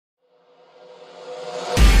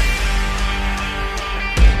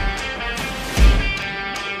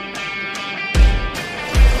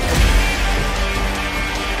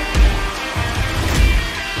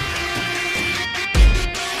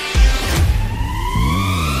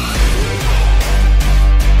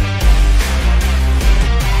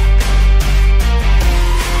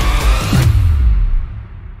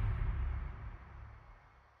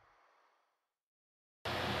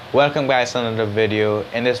Welcome guys to another video.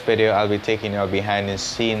 In this video I'll be taking you behind the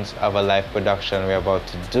scenes of a live production we're about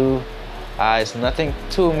to do. It's nothing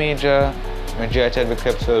too major. Majority of the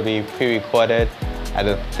clips will be pre-recorded. I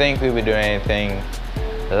don't think we'll be doing anything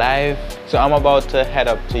live. So I'm about to head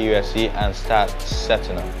up to USC and start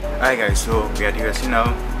setting up. Alright guys, so we're at USC now.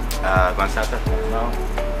 Gonna start setting up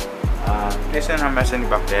now. Listen, I'm messing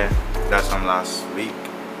back there. That's from last week.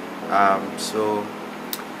 So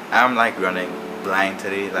I'm like running blind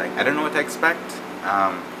today. Like I don't know what to expect.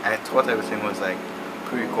 I thought everything was like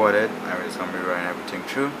pre-recorded. I was gonna be running everything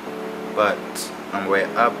through, but on the way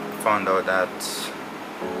up found out that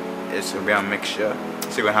it's gonna be a mixture.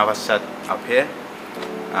 So we're gonna have a set up here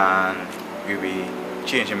and we'll be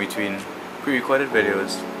changing between pre-recorded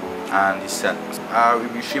videos and the set. We'll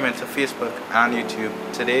be streaming to Facebook and YouTube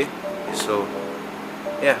today. So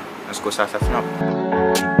yeah, let's go start setting up.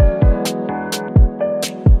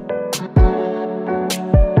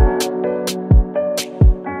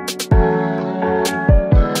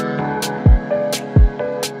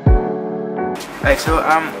 Right, so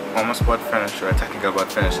I'm almost about finished, or technically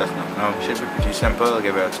about finished setting up now. Should be pretty simple. I'll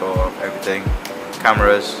give you a tour of everything,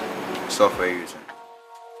 cameras, software using.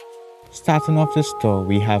 Starting off the store,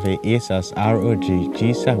 we have a Asus ROG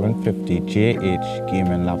G750JH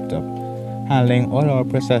gaming laptop, handling all our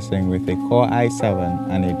processing with a Core i7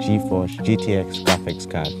 and a GeForce GTX graphics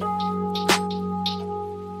card.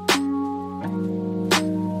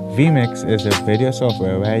 vmix is a video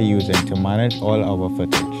software we're using to manage all our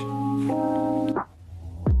footage.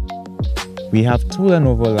 We have two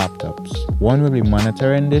Lenovo laptops. One will be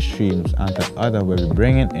monitoring the streams and the other will be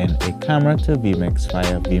bringing in a camera to vmix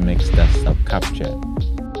via vmix desktop capture.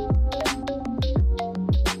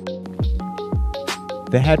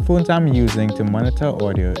 The headphones I'm using to monitor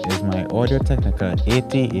audio is my Audio-Technica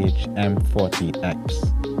ATH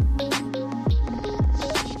M40X.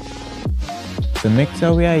 The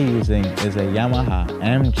mixer we are using is a Yamaha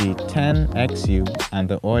MG10XU and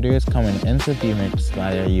the audio is coming into vmix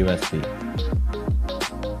via USB.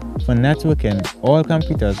 For networking, all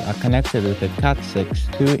computers are connected with a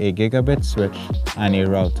Cat6 through a gigabit switch and a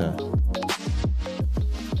router.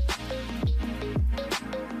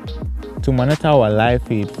 To monitor our live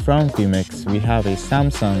feed from vmix, we have a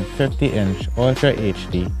Samsung 50-inch Ultra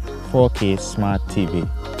HD 4K Smart TV.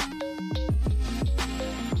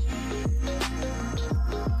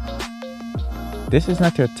 This is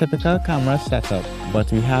not your typical camera setup,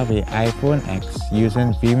 but we have an iPhone X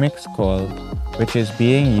using vmix call, which is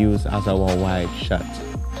being used as our wide shot.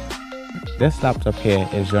 This laptop here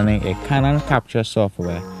is running a Canon capture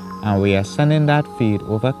software and we are sending that feed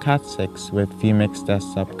over Cat6 with vmix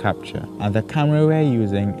desktop capture. And the camera we're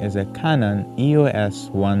using is a Canon EOS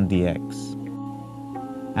 1DX.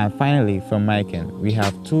 And finally, for miking, we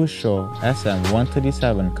have two Shure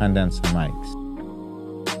SM137 condenser mics.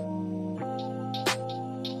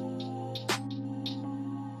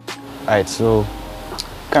 Alright, so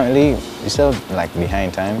currently we're still like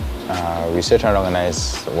behind time. We're still trying to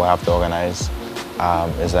organize what I have to organize.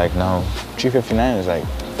 It's like now 3:59, it's like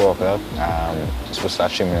 4 o'clock. It's supposed to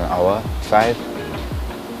start streaming in an hour, 5.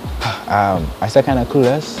 I still kind of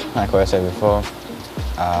clueless, like what I said before.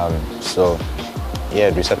 So yeah,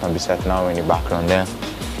 the reset can be set now in the background there.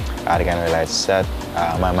 The camera light set.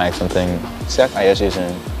 My mic something set. I just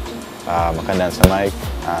using a condenser mic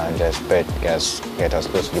and just get as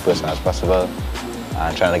close to the person as possible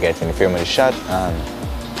and trying to get in the frame of the shot, and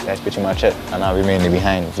that's pretty much it. And I'll be mainly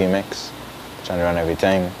behind vmix, trying to run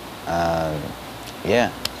everything, and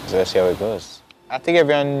yeah, so let's see how it goes. I think if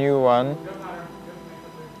you're a new one,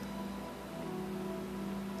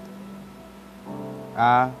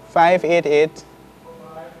 588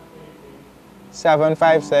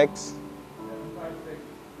 756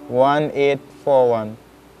 1841.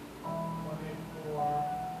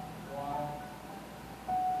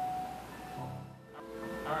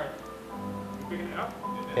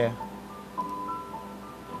 Yeah.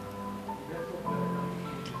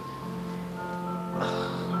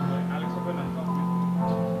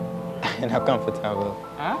 Not comfortable.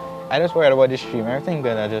 Huh? I just worried about the stream. Everything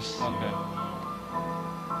good. I just. Okay.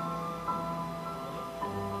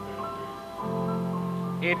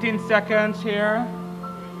 $18 seconds here.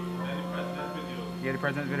 Yeah, the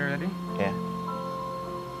president video ready? Yeah.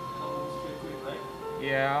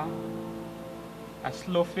 Yeah. A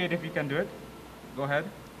slow fade if you can do it. Go ahead.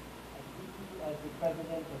 As the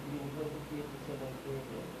president of the University of the Southern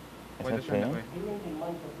Caribbean. Why just run that way? During the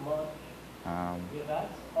month of March, we have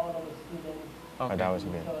asked all our students Oh, that was to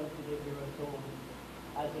good. return to their home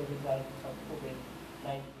as a result of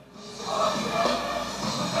COVID-19.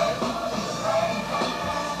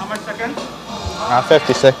 How much seconds?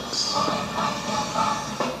 56.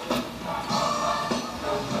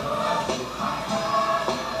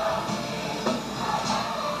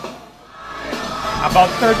 About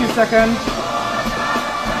 30 seconds.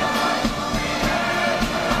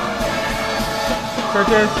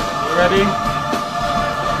 Curtis, you ready?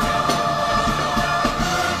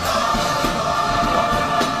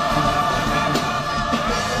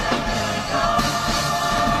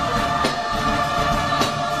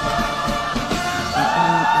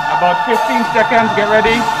 About 15 seconds, get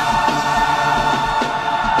ready.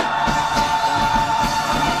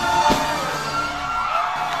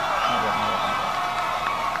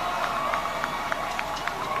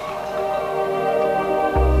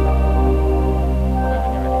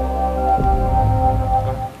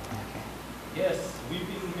 Yes,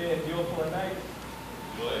 weeping may endure for a night.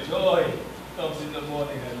 Joy comes in the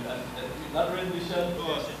morning, and that rendition.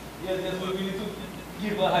 Yes, we need to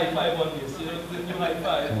give a high five on this. You know, it's a new high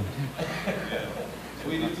five.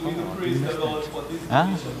 we need to praise the Lord for this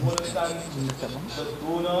donation. We want to thank the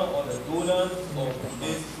donor or the donors of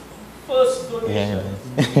this first donation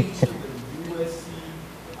to the USC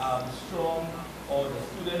Strong or the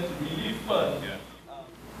Student Relief Fund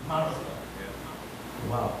Marathon.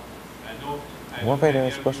 Wow. What video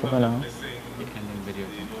is supposed to go now? Video.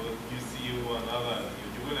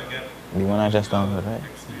 The one I just downloaded, right?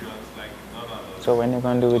 So when you're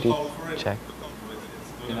gonna do the check?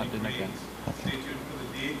 You're not doing again. Okay. Stay tuned for the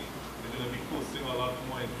date. We're going to be posting a lot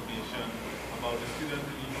more information about the Student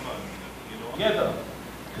Relief Fund. You know, Together,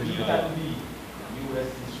 we can be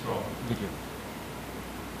USC Strong. Video.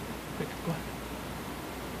 Quick, go on.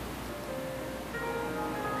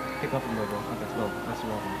 Take off the logo. Oh, that's low. That's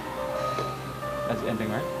wrong. That's the ending,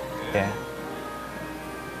 right? Yeah.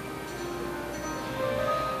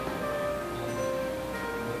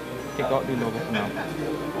 Take out the logo for now.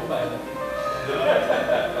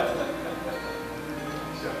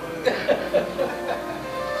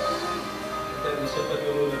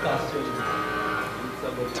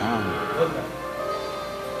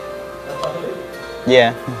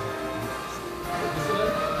 Yeah.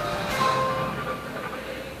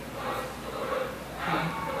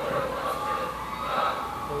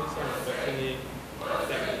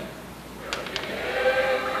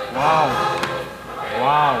 Wow.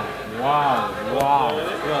 Wow. Wow. Wow.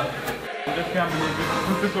 I just can't believe this.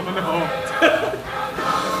 This is over the home.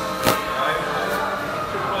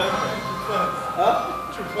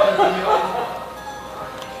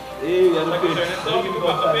 Hey, you gotta turn it off. You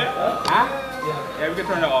back up here? Huh? Yeah, we can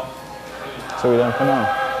turn it off. So we're done for now.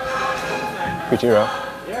 Pretty rough.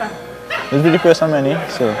 Yeah. It's pretty first on many,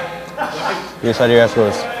 so here's how the rest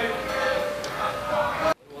goes.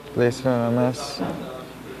 Place a mess.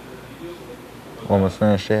 Almost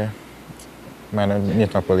finished here. Man, I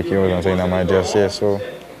need my poly cables and saying I might just say so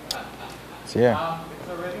yeah.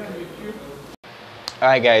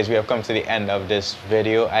 Alright guys, we have come to the end of this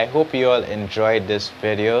video. I hope you all enjoyed this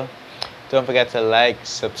video. Don't forget to like,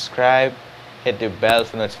 subscribe, hit the bell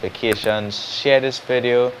for notifications, share this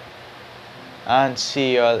video, and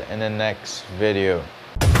see you all in the next video.